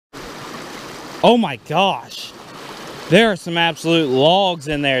Oh my gosh. There are some absolute logs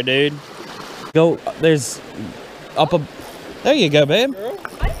in there, dude. Go, there's up a, there you go, babe. Girl?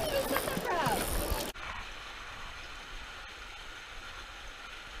 I didn't even set that crab.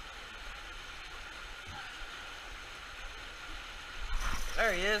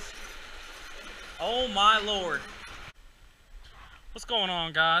 There he is. Oh my Lord. What's going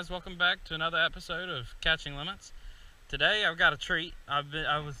on, guys? Welcome back to another episode of Catching Limits. Today I've got a treat. I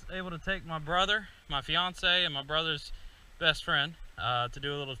was able to take my brother, my fiance, and my brother's best friend to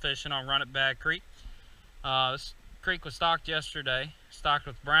do a little fishing on Runnett Creek. This creek was stocked yesterday, stocked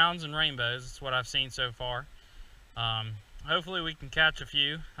with browns and rainbows. That's what I've seen so far. Hopefully we can catch a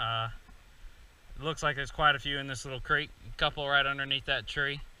few. It looks like there's quite a few in this little creek. A couple right underneath that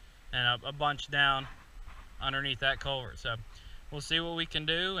tree and a bunch down underneath that culvert. So we'll see what we can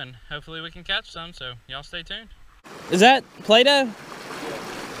do, and hopefully we can catch some. So y'all stay tuned. Is that Play-Doh?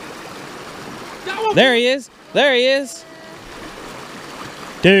 There he is. There he is.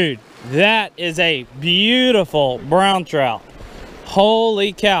 Dude, that is a beautiful brown trout.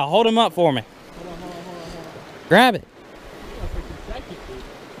 Holy cow. Hold him up for me. Hold on. Grab it.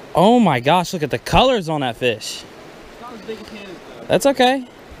 Oh my gosh, look at the colors on that fish. It's not as big as his, though. That's okay. No,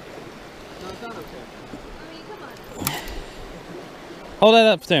 it's not okay. I mean, come on. Hold that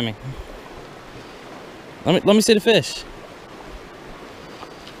up to me. Let me see the fish.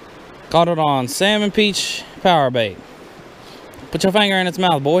 Caught it on salmon peach power bait. Put your finger in its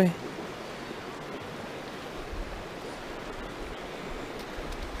mouth, boy.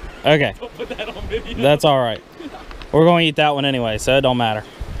 Okay. Don't put that on video. That's all right. We're going to eat that one anyway, so it don't matter.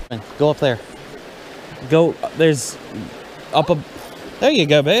 Go up there. Go. There's up a. There you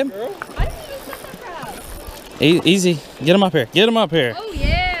go, babe. Girl? I didn't even set that crab. Easy. Get him up here. Get him up here. Oh,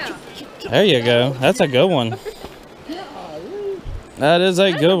 yeah. There you go. That's a good one. That is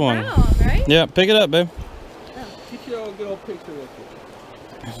a good one. Brown, right? Yeah, pick it up, babe. Get your old good old picture with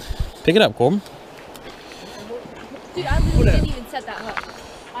it. Pick it up, Corbin. Dude, I literally didn't even set that hook.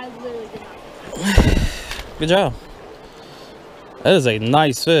 I literally did not. Good job. That is a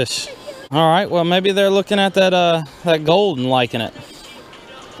nice fish. All right, well, maybe they're looking at that that gold and liking it.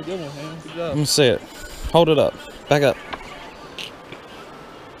 It's a good one, man. Good job. Let me see it. Hold it up. Back up.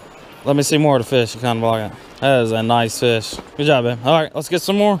 Let me see more of the fish. You kind of block it. That is a nice fish. Good job, babe. All right, let's get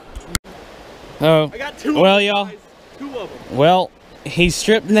some more. Oh, I got two well, of them, y'all. guys. Two of them. Well, he's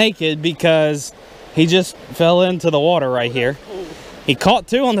stripped naked because he just fell into the water right here. He caught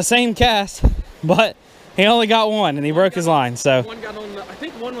two on the same cast, but he only got one, and he broke his line. So One got on the, I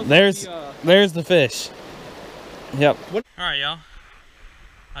think one was there's the fish. Yep. What? All right, y'all.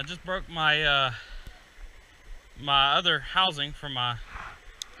 I just broke my my other housing for my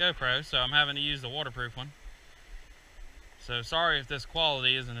GoPro, so I'm having to use the waterproof one. So sorry if this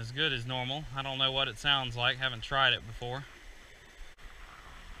quality isn't as good as normal. I don't know what it sounds like. Haven't tried it before.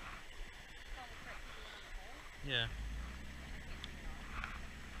 Yeah.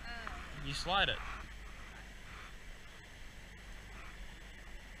 You slide it.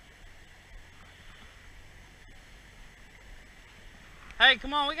 Hey,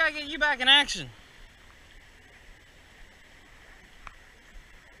 come on, we gotta get you back in action.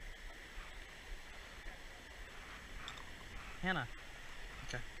 Hannah.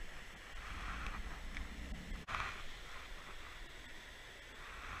 Okay.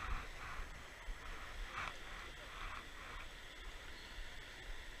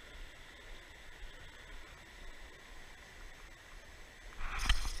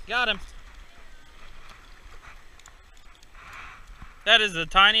 Got him. That is the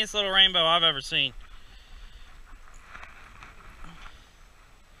tiniest little rainbow I've ever seen.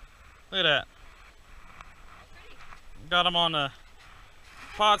 Look at that. Got him on the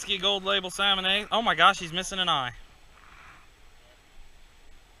Potsky Gold Label Salmon egg. Oh my gosh, he's missing an eye.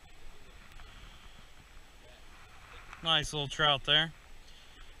 Nice little trout there.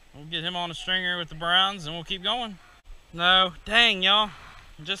 We'll get him on a stringer with the browns and we'll keep going. No, dang y'all.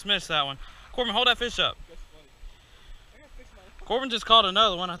 Just missed that one. Corbin, hold that fish up. Corbin just caught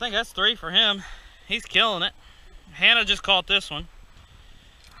another one. I think that's 3 for him. He's killing it. Hannah just caught this one.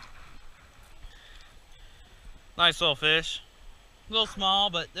 Nice little fish. A little small,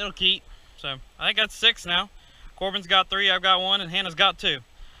 but it'll keep. So I think that's 6 now. Corbin's got 3, I've got 1, and Hannah's got 2.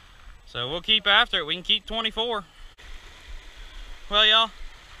 So we'll keep after it. We can keep 24. Well, y'all,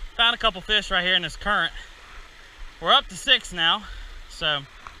 found a couple fish right here in this current. We're up to 6 now. So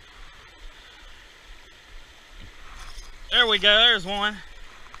there we go. There's one.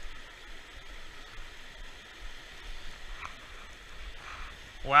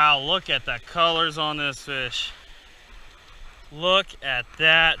 Wow, look at the colors on this fish. Look at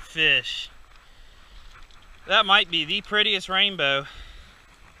that fish. That might be the prettiest rainbow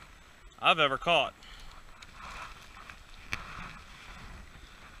I've ever caught.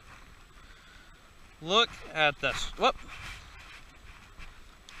 Look at this. Whoop.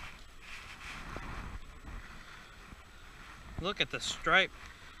 Look at the stripe.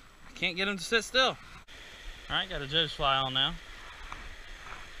 Can't get him to sit still. Alright, got a Joe's fly on now.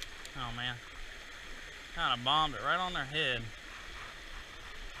 Oh man. Kind of bombed it right on their head.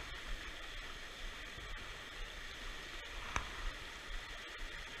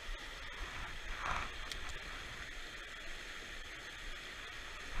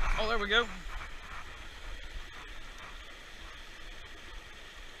 Oh, there we go.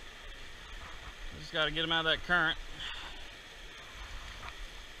 Just got to get him out of that current.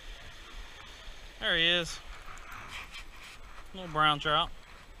 There he is. Little brown trout.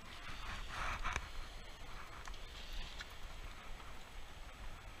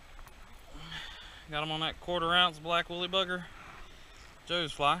 Got him on that 1/4 ounce black woolly bugger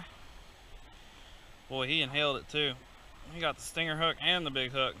Joe's fly. Boy, he inhaled it too. He got the stinger hook and the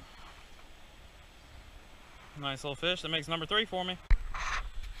big hook. Nice little fish. That makes number 3 for me.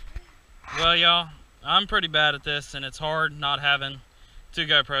 Well, y'all, I'm pretty bad at this, and it's hard not having 2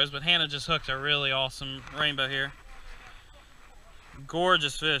 GoPros, but Hannah just hooked a really awesome rainbow here.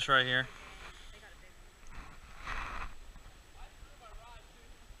 Gorgeous fish right here.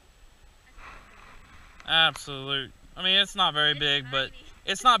 Absolute. I mean, it's not very big, but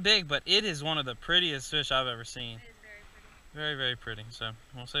it's not big, but it is one of the prettiest fish I've ever seen. Very, very pretty. So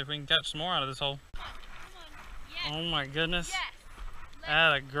we'll see if we can catch some more out of this hole. Yes. Oh my goodness. Yes.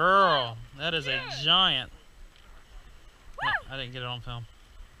 Atta girl. That is a giant. I didn't get it on film.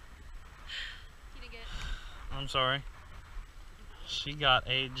 You didn't get it. I'm sorry. She got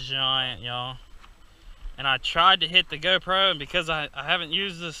a giant, y'all. And I tried to hit the GoPro, and because I haven't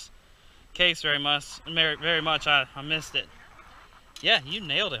used this case very much, I missed it. Yeah, you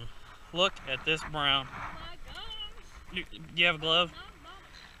nailed him. Look at this brown. Oh my gosh. Do you have a glove?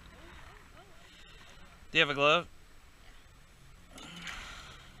 Do you have a glove?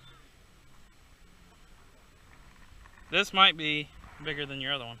 This might be bigger than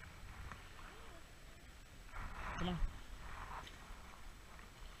your other one. Come on.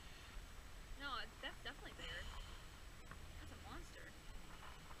 No, that's definitely bigger. That's a monster.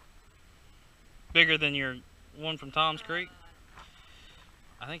 Bigger than your one from Tom's Creek?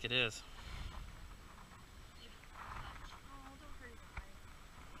 I think it is. Oh, don't hurt his eye.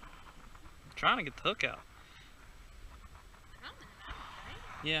 I'm trying to get the hook out. Come in the mouth,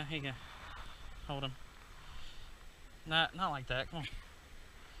 right? Yeah, here you go. Hold him. Not like that. Come on.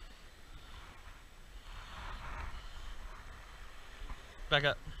 Back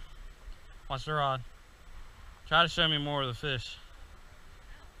up. Watch the rod. Try to show me more of the fish.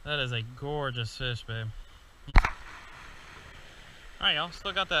 That is a gorgeous fish, babe. Alright, y'all.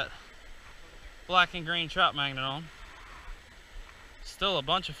 Still got that black and green trout magnet on. Still a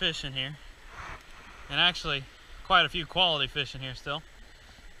bunch of fish in here. And actually, quite a few quality fish in here still.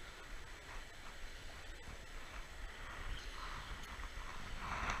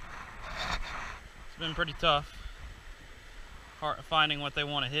 It's been pretty tough. Hard finding what they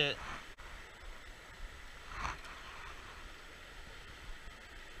want to hit.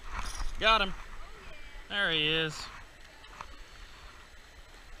 Got him. There he is.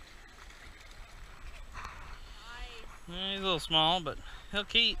 Nice. He's a little small, but he'll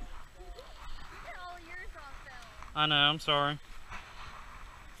keep. Get all yours off though. I know, I'm sorry.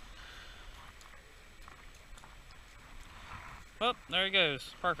 Oh, there he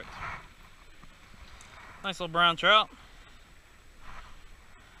goes. Perfect. Nice little brown trout.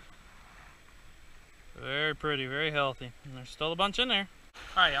 Very pretty, very healthy. And there's still a bunch in there.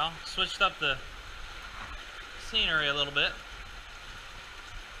 Alright, y'all. Switched up the scenery a little bit.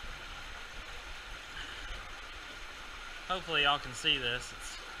 Hopefully y'all can see this.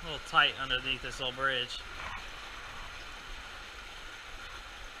 It's a little tight underneath this little bridge.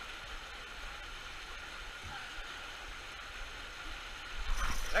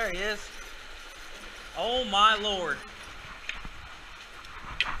 There he is. Oh my Lord.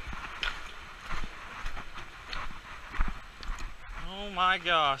 Oh my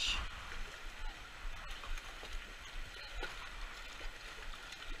gosh.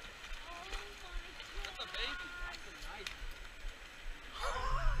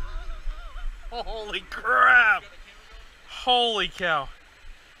 Holy crap! Holy cow.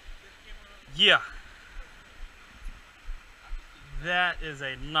 Yeah. That is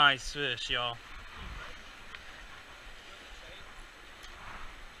a nice fish, y'all.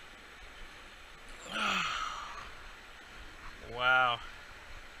 Wow.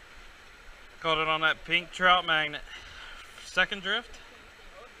 Caught it on that pink trout magnet. Second drift.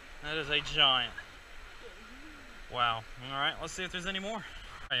 That is a giant. Wow. Alright, let's see if there's any more.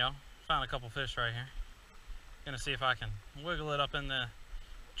 Alright, y'all. Found a couple fish right here. Gonna see if I can wiggle it up in the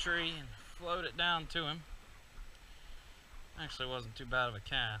tree and float it down to him. Actually wasn't too bad of a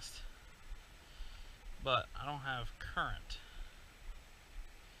cast. But I don't have current.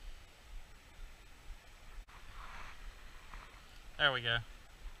 There we go.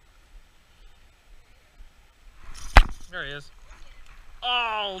 There he is.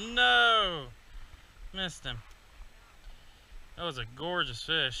 Oh no! Missed him. That was a gorgeous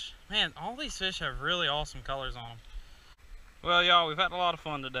fish. Man, all these fish have really awesome colors on them. Well, y'all, we've had a lot of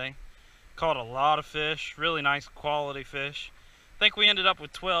fun today. Caught a lot of fish, really nice quality fish. I think we ended up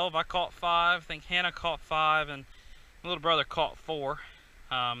with 12. I caught 5. I think Hannah caught 5, and my little brother caught 4.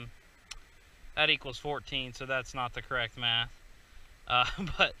 That equals 14, so that's not the correct math.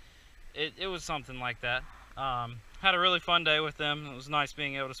 But it was something like that. Had a really fun day with them. It was nice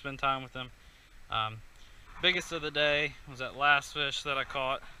being able to spend time with them. Biggest of the day was that last fish that I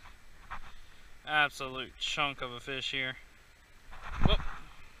caught. Absolute chunk of a fish here. Whoop.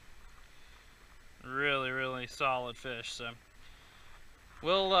 Really solid fish. So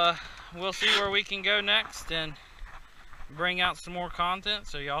we'll see where we can go next and bring out some more content.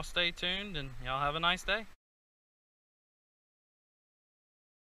 So y'all stay tuned and y'all have a nice day.